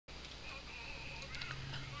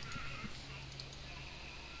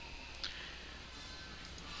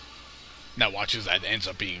Now watch as that ends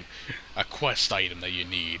up being a quest item that you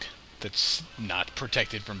need that's not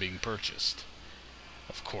protected from being purchased.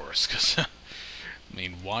 Of course, because, I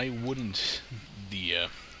mean, why wouldn't the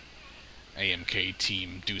AMK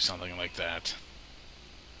team do something like that?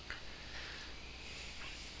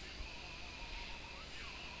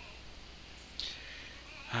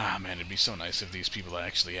 Ah, man, it'd be so nice if these people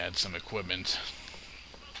actually had some equipment.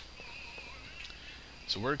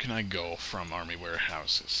 So where can I go from army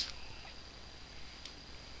warehouses?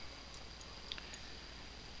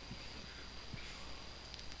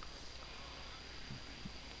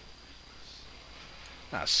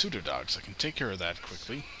 Ah, pseudo dogs. I can take care of that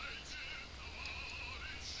quickly.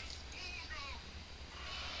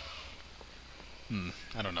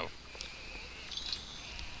 I don't know.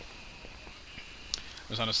 I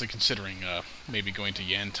was honestly considering maybe going to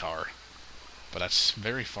Yantar, but that's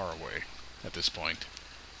very far away at this point.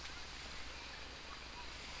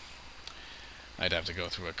 I'd have to go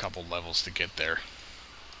through a couple levels to get there.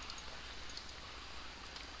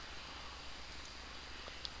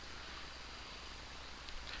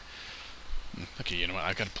 Okay, you know what?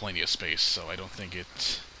 I've got plenty of space, so I don't think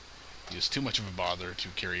it is too much of a bother to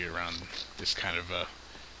carry around this kind of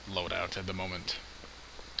loadout at the moment.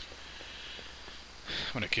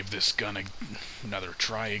 I'm gonna give this gun another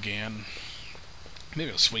try again.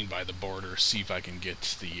 Maybe I'll swing by the border, see if I can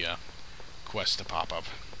get the quest to pop up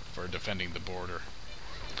for defending the border.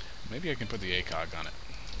 Maybe I can put the ACOG on it.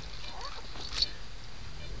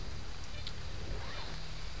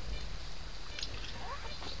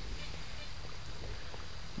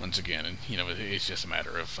 Once again, and you know, it's just a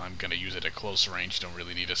matter of I'm gonna use it at close range, don't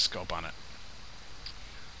really need a scope on it.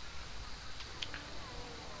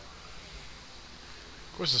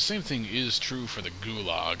 Of course, the same thing is true for the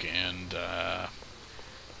Gulag, and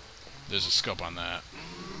there's a scope on that.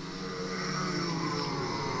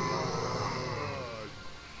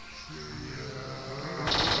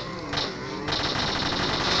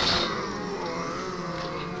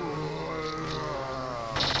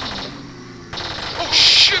 Oh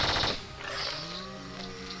shit!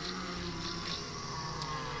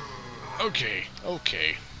 Okay,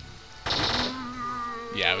 okay.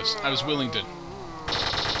 Yeah, I was willing to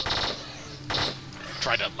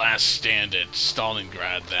try to last stand at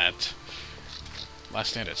Stalingrad. That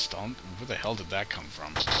last stand at Stalin. Where the hell did that come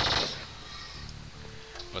from?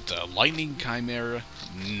 But lightning chimera,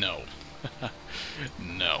 no,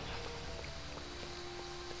 no.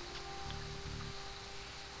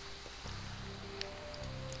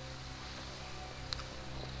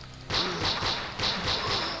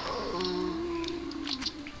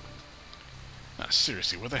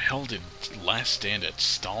 Seriously, where the hell did last stand at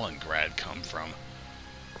Stalingrad come from?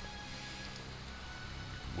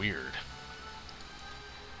 Weird.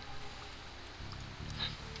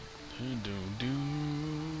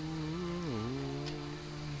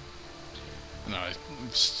 No, I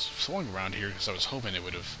swung around here because I was hoping it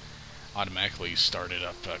would have automatically started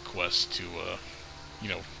up a quest to, you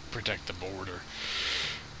know, protect the border.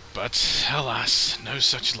 But, alas, no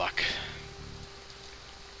such luck.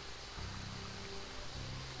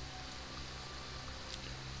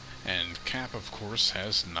 And Cap, of course,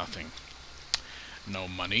 has nothing. No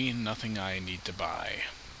money, nothing I need to buy.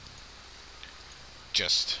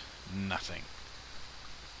 Just nothing.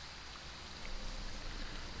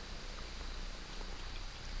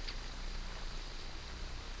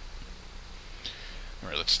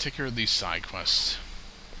 Alright, let's take care of these side quests.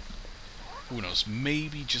 Who knows,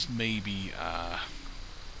 maybe, just maybe,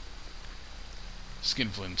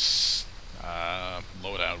 Skinflint's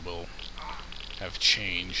loadout will have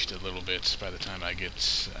changed a little bit by the time I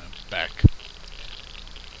get back.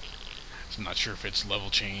 So I'm not sure if it's level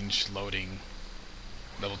change in loading,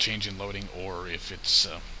 or if it's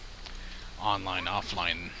online,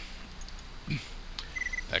 offline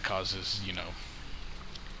that causes, you know,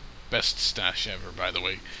 best stash ever, by the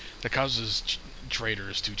way, that causes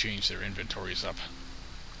traders to change their inventories up.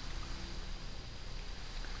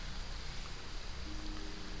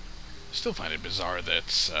 Still find it bizarre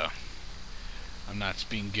that I'm not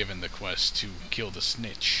being given the quest to kill the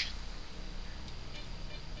snitch.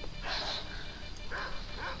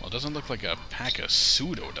 Well, it doesn't look like a pack of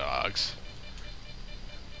pseudo dogs.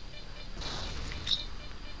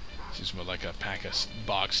 Seems more like a pack of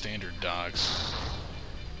bog standard dogs.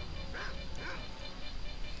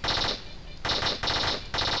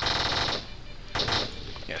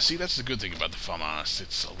 Yeah, see, that's the good thing about the FAMAS.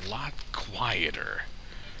 It's a lot quieter.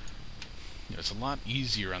 You know, it's a lot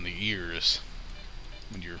easier on the ears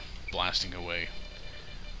when you're blasting away.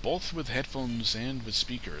 Both with headphones and with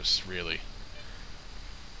speakers, really.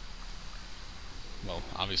 Well,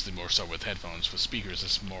 obviously more so with headphones. With speakers,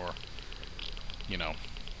 it's more, you know.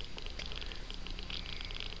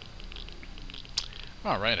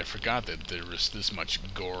 Alright, I forgot that there was this much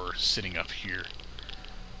gore sitting up here.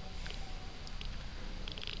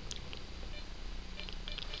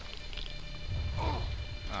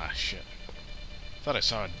 Ah, shit. Thought I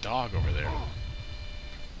saw a dog over there.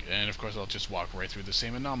 And of course I'll just walk right through the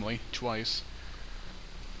same anomaly twice.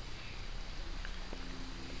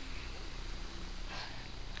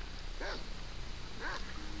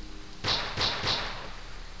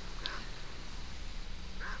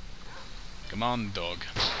 Come on, dog.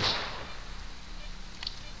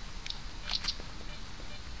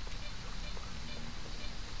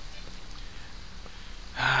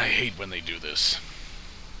 I hate when they do this.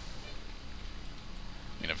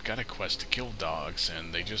 I mean, I've got a quest to kill dogs,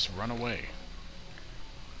 and they just run away.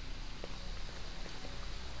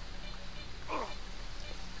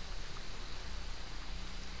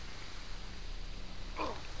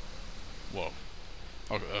 Whoa.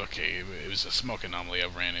 Okay, it was a smoke anomaly I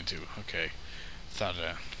ran into. Okay. Thought,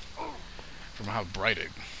 from how bright it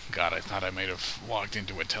got, I thought I might have walked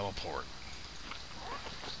into a teleport.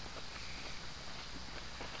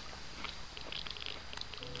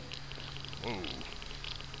 Whoa.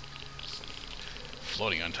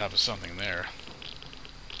 Floating on top of something there.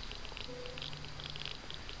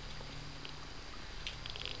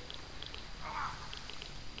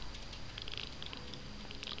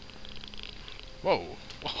 Whoa.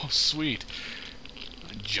 Oh, sweet.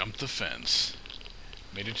 I jumped the fence.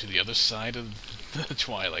 Made it to the other side of the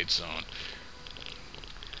Twilight Zone.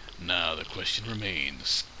 Now the question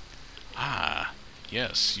remains. Ah,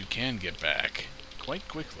 yes, you can get back. Quite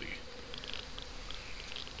quickly.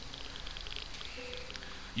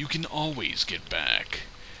 You can always get back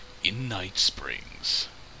in Night Springs.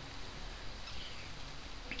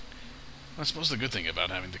 I suppose the good thing about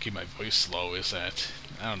having to keep my voice slow is that,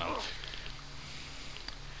 I don't know,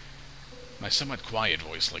 my somewhat quiet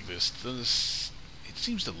voice like this it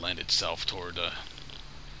seems to lend itself toward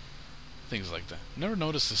things like that. Never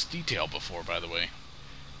noticed this detail before, by the way.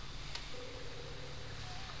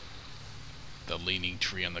 The leaning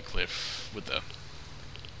tree on the cliff with the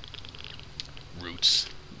roots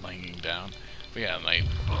laying down. But yeah, my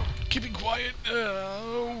keeping quiet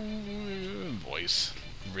voice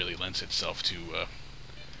really lends itself to,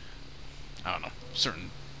 I don't know, certain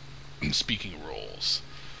speaking roles.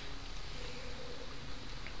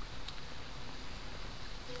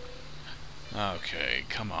 Okay,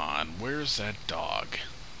 come on. Where's that dog?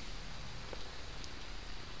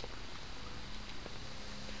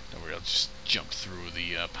 Don't worry, I'll just jump through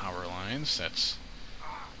the power lines. That's,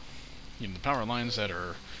 you know, the power lines that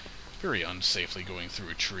are very unsafely going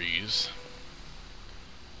through trees.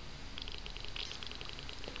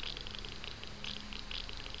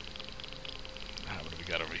 What do we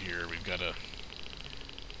got over here? We've got a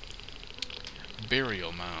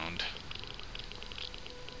burial mound.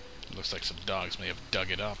 Looks like some dogs may have dug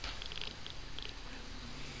it up.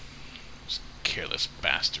 Those careless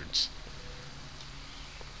bastards.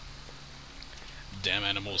 Damn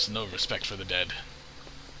animals, no respect for the dead.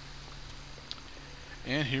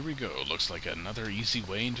 And here we go. Looks like another easy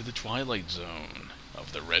way into the Twilight Zone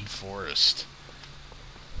of the Red Forest.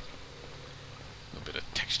 A little bit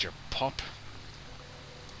of texture pop.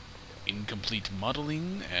 Incomplete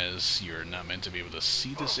modeling, as you're not meant to be able to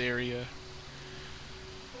see this area.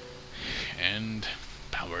 And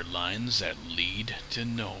powered lines that lead to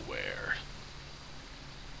nowhere.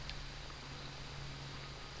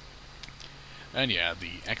 And yeah,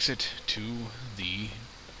 the exit to the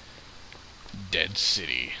Dead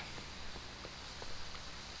City.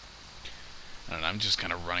 And I'm just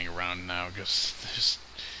kind of running around now because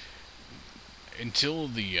until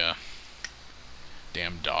the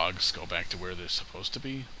damn dogs go back to where they're supposed to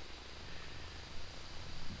be,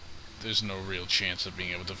 there's no real chance of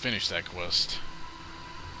being able to finish that quest.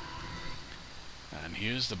 And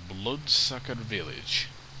here's the Bloodsucker Village.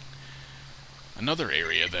 Another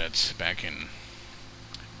area that's back in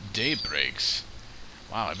daybreaks.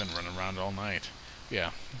 Wow, I've been running around all night.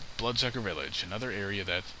 Yeah, Bloodsucker Village. Another area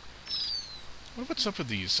that... What's up with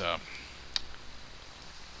these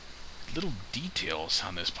little details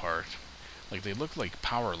on this part? Like they look like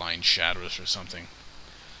power line shadows or something.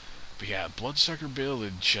 But yeah, Bloodsucker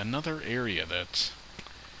Village, another area that,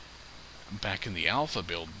 back in the Alpha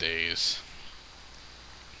build days,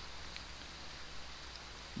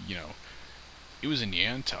 you know, it was in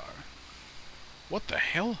Yantar. What the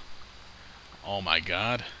hell? Oh my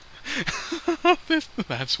god.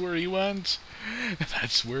 That's where he went.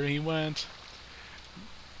 That's where he went.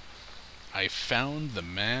 I found the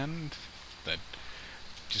man that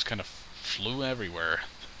just kind of flew everywhere.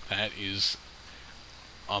 That is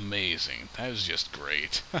amazing. That is just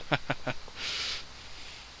great. Okay,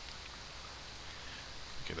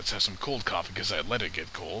 let's have some cold coffee because I let it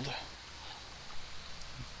get cold.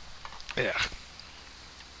 Yeah.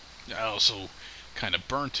 I also kind of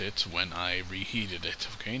burnt it when I reheated it.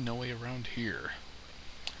 Okay, no way around here.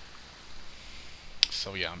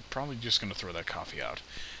 So yeah, I'm probably just going to throw that coffee out.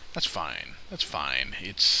 That's fine. That's fine.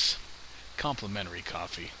 It's complimentary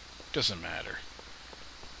coffee. Doesn't matter.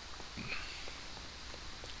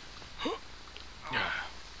 Yeah.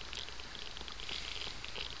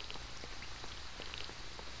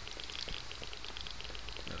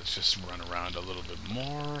 Let's just run around a little bit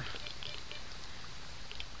more.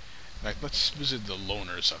 Right, let's visit the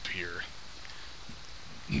loners up here.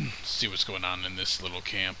 See what's going on in this little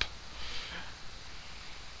camp.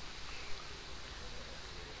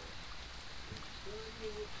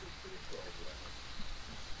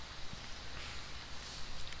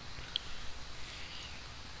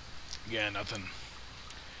 Yeah, nothing.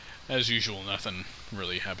 As usual, nothing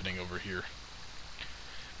really happening over here.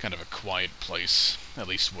 Kind of a quiet place, at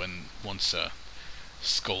least once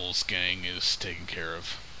Skull's gang is taken care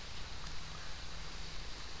of.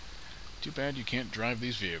 Too bad you can't drive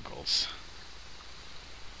these vehicles.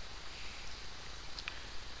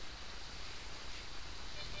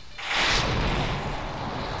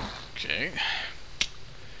 Okay.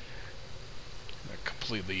 A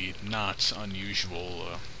completely not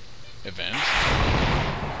unusual event.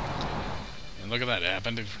 And look at that, it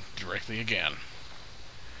happened directly again.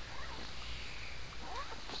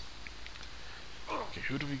 Okay,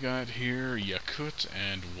 who do we got here? Yakut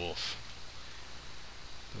and Wolf.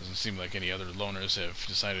 Doesn't seem like any other loners have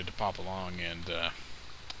decided to pop along and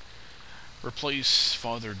replace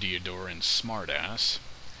Father Theodore and Smartass.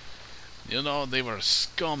 You know, they were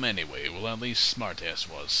scum anyway. Well, at least Smartass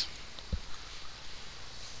was.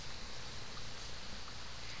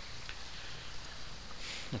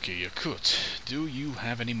 Okay, Yakut, do you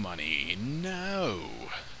have any money? No.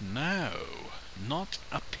 No. Not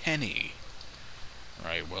a penny.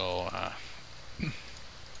 Right, well,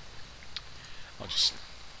 I'll just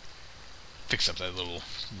fix up that little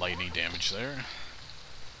lightning damage there.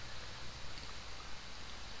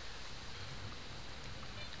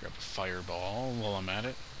 Grab a fireball while I'm at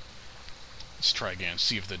it. Let's try again,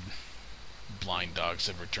 see if the blind dogs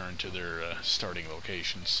have returned to their starting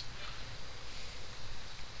locations.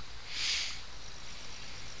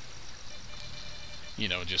 You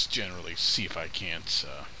know, just generally see if I can't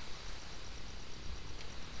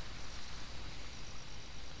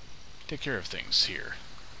take care of things here.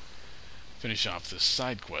 Finish off this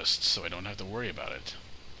side quest so I don't have to worry about it.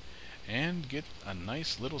 And get a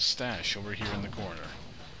nice little stash over here in the corner.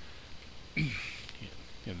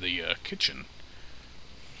 In the kitchen.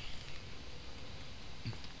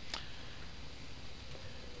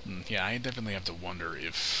 Yeah, I definitely have to wonder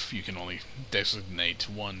if you can only designate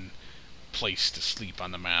one place to sleep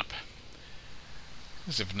on the map.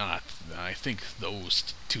 Because if not, I think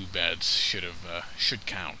those two beds should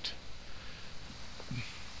count.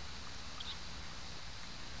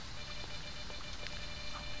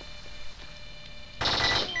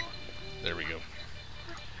 There we go.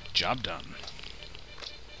 Job done.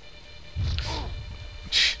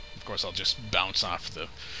 Of course, I'll just bounce off the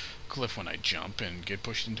cliff when I jump and get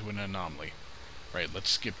pushed into an anomaly. Right,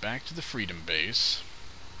 let's get back to the Freedom Base.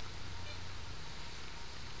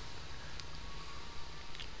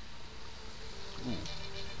 Ooh,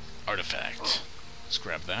 artifact. Let's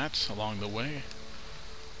grab that along the way.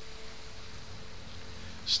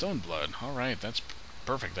 Stone blood. Alright, that's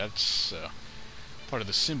perfect. That's part of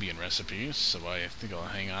the Symbian recipe, so I think I'll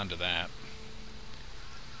hang on to that.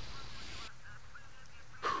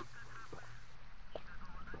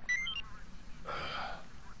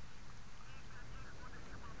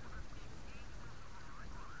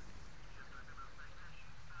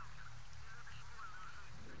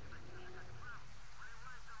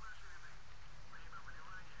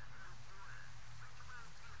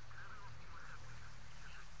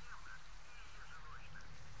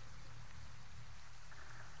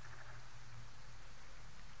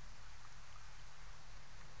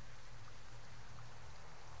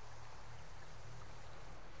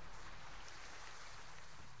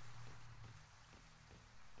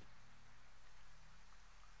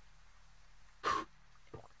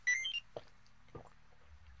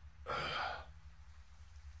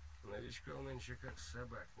 Новичков нынче как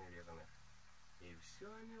собак неведанных. И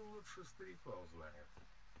все они лучше стариков знают.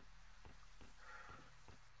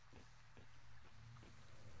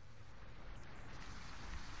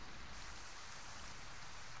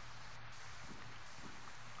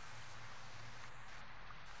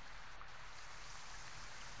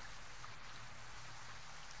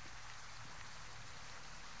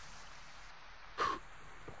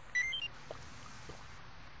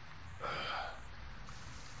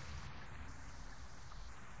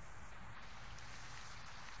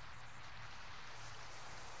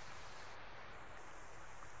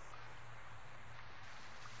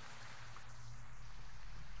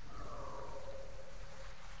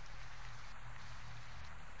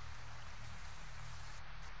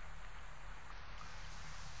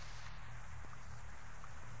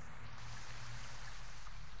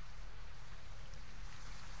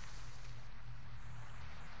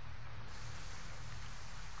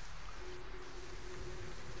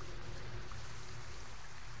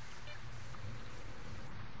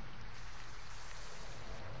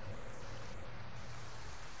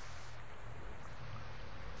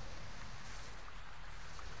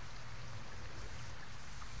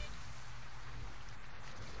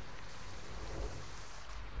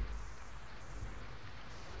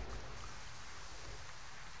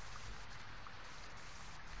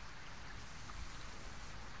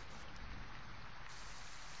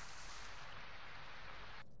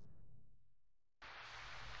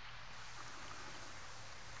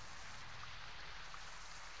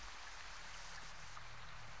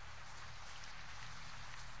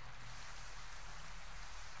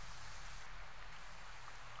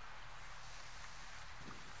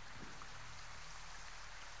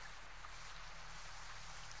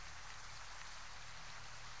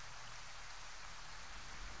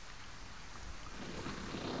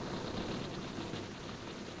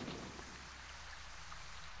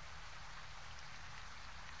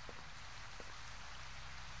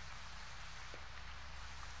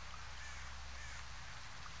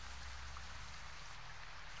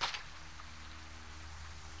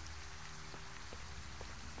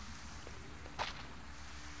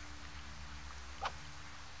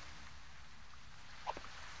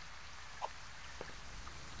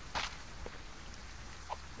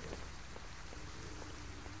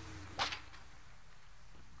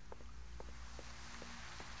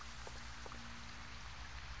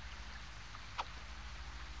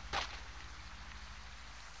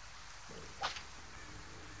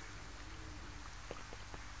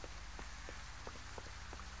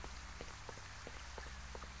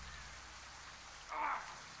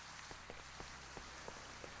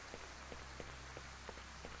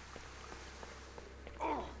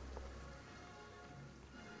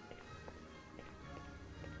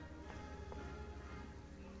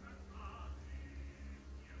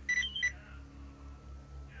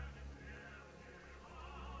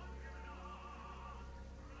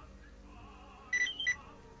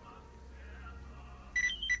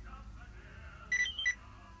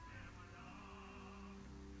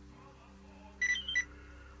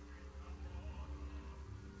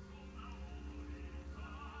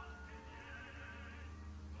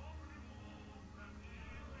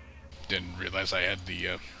 Didn't realize I had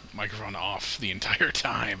the microphone off the entire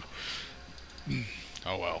time.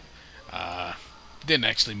 Oh well. Didn't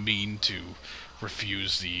actually mean to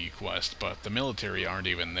refuse the quest, but the military aren't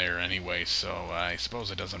even there anyway, so I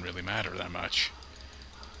suppose it doesn't really matter that much.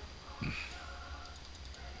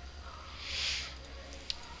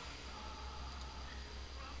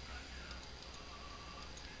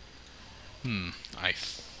 I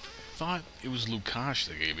thought it was Lukash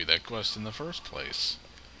that gave me that quest in the first place.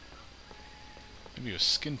 Maybe it was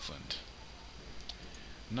Skinflint.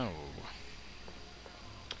 No.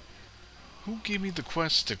 Who gave me the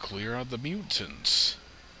quest to clear out the mutants?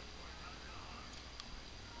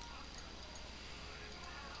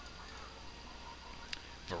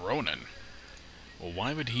 Veronin. Well,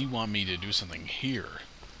 why would he want me to do something here?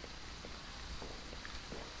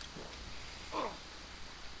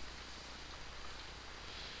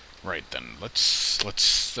 Right then, let's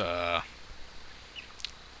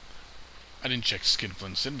I didn't check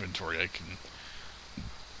Skinflint's inventory. I can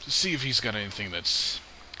see if he's got anything that's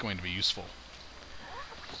going to be useful.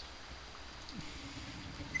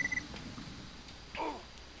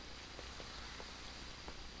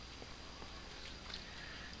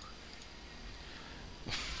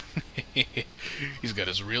 He's got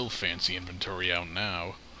his real fancy inventory out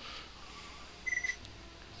now.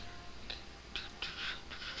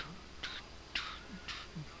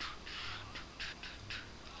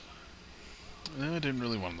 I didn't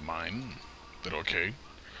really want the mine, but okay.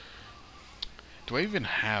 Do I even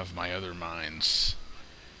have my other mines?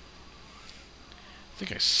 I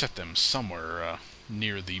think I set them somewhere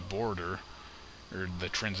near the border, or the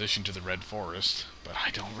transition to the Red Forest, but I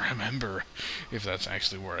don't remember if that's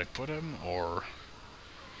actually where I put them, or...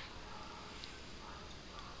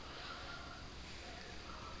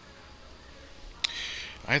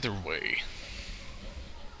 Either way.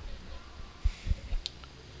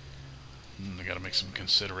 I gotta make some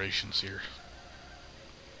considerations here.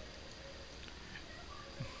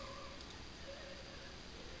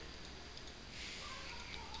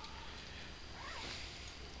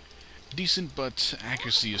 Decent, but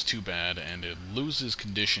accuracy is too bad, and it loses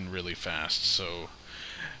condition really fast, so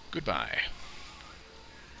goodbye.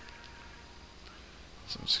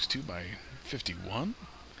 762 by 51.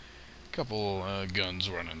 Couple guns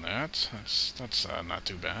running that. That's not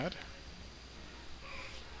too bad.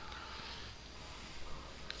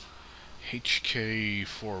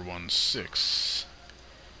 HK416.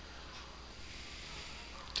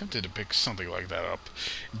 Tempted to pick something like that up,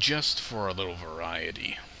 just for a little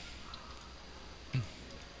variety.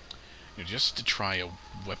 Just to try a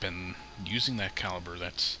weapon using that caliber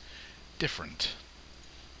that's different.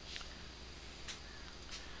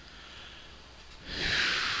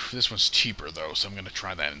 This one's cheaper though, so I'm going to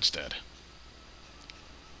try that instead.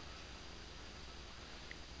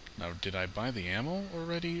 Now, did I buy the ammo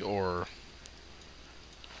already, or...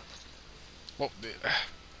 Well,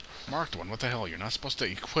 marked one, what the hell? You're not supposed to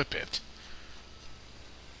equip it.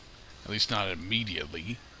 At least not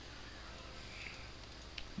immediately.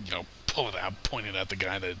 You know, pull it out, point it at the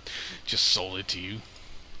guy that just sold it to you.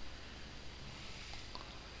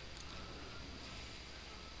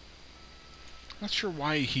 Not sure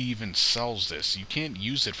why he even sells this. You can't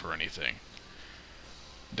use it for anything.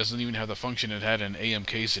 It doesn't even have the function it had in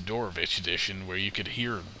dmk-dkz edition, where you could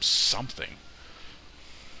hear something.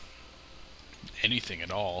 Anything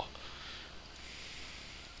at all.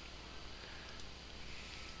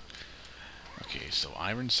 Okay, so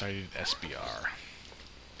iron-sighted SBR.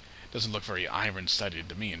 Doesn't look very iron-sighted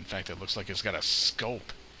to me. In fact, it looks like it's got a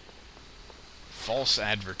scope. False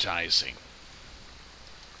advertising.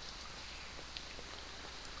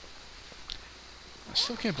 I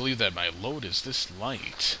still can't believe that my load is this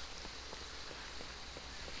light.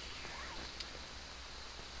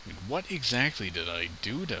 I mean, what exactly did I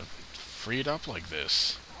do to free it up like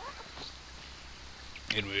this?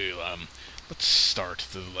 Anyway, let's start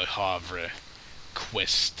the Havre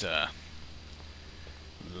quest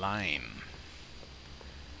line.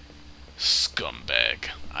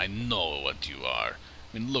 Scumbag, I know what you are.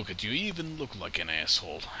 I mean, look at you, you even look like an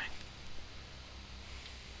asshole.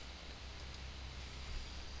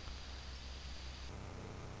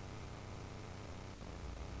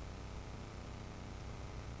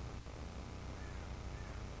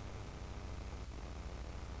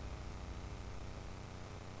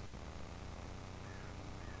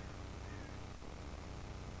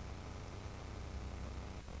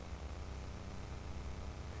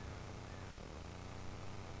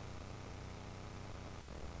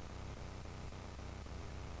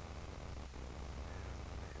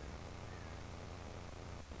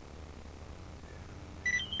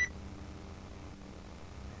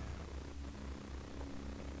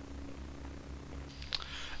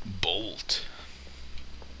 Bolt.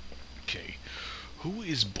 Okay, who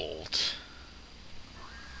is Bolt?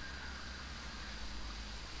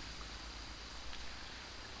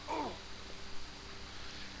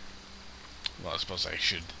 Well, I suppose I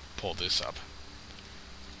should pull this up.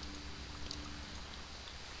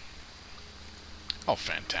 Oh,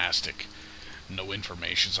 fantastic. No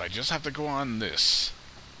information, so I just have to go on this.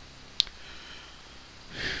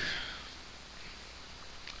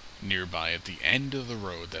 Nearby at the end of the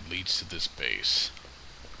road that leads to this base.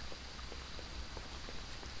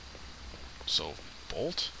 So,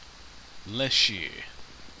 Bolt, Leshy,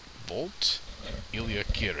 Bolt, Ilya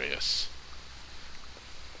Kyrios.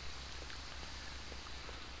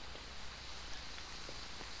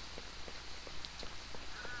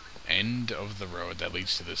 End of the road that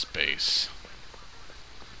leads to this base.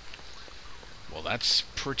 Well, that's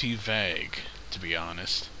pretty vague, to be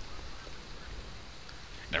honest.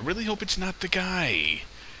 And I really hope it's not the guy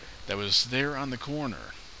that was there on the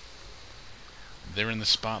corner. There in the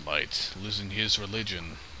spotlight, losing his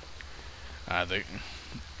religion. The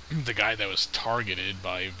guy that was targeted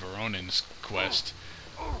by Veronin's quest.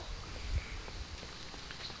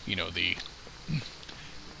 You know, the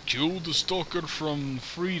kill the stalker from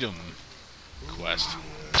freedom quest.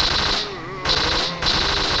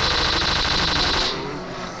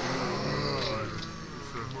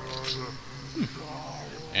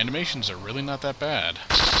 Animations are really not that bad.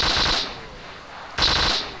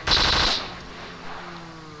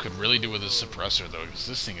 Could really do with a suppressor though, because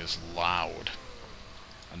this thing is loud.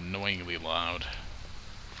 Annoyingly loud.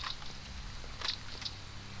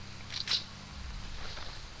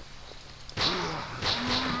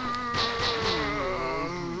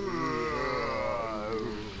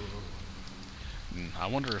 I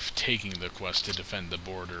wonder if taking the quest to defend the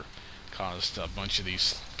border caused a bunch of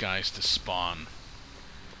these guys to spawn.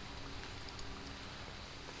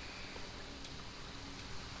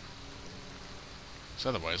 So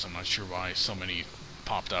otherwise, I'm not sure why so many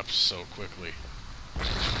popped up so quickly.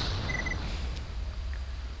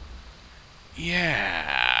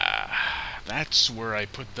 Yeah, that's where I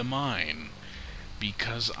put the mine.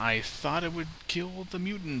 Because I thought it would kill the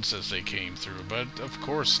mutants as they came through, but of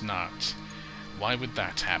course not. Why would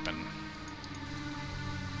that happen?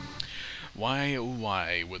 Why, oh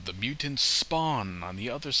why, would the mutants spawn on the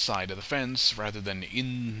other side of the fence rather than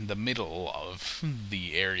in the middle of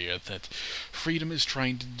the area that freedom is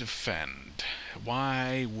trying to defend?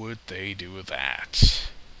 Why would they do that?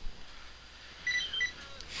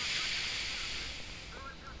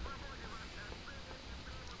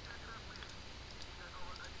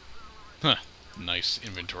 Huh. Nice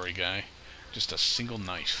inventory guy. Just a single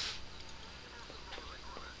knife.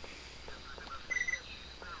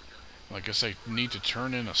 Well, I guess I need to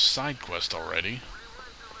turn in a side quest already,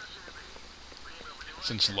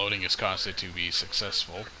 since loading is caused it to be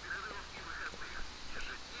successful.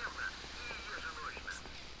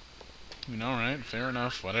 Alright, fair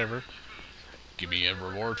enough, whatever. Give me a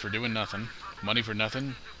reward for doing nothing, money for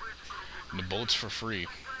nothing, and the bullets for free.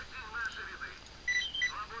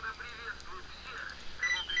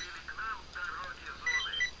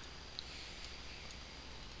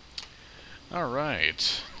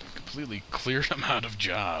 Alright. Completely cleared them out of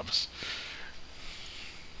jobs.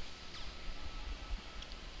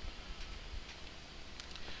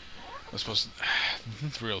 I suppose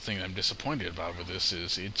the real thing I'm disappointed about with this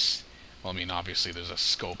is it's... Well, I mean, obviously there's a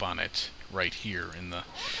scope on it right here in the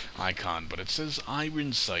icon, but it says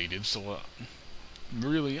iron sighted, so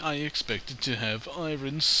really I expected to have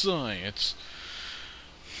iron sights.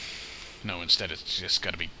 No, instead it's just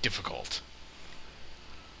gotta be difficult.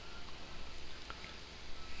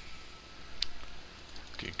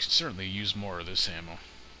 Okay, could certainly use more of this ammo.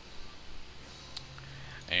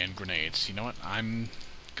 And grenades. You know what? I'm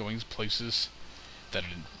going to places that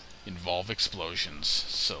involve explosions,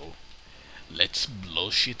 so let's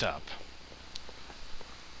blow shit up.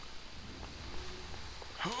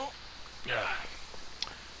 Oh, yeah.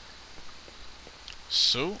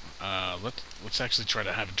 So, let's actually try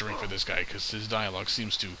to have a drink with this guy, because his dialogue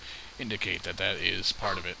seems to indicate that that is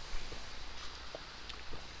part of it.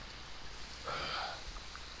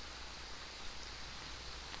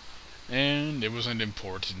 And it wasn't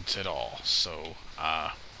important at all, so,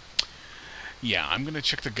 yeah, I'm gonna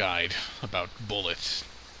check the guide about Bullet,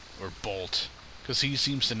 or Bolt, because he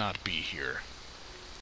seems to not be here.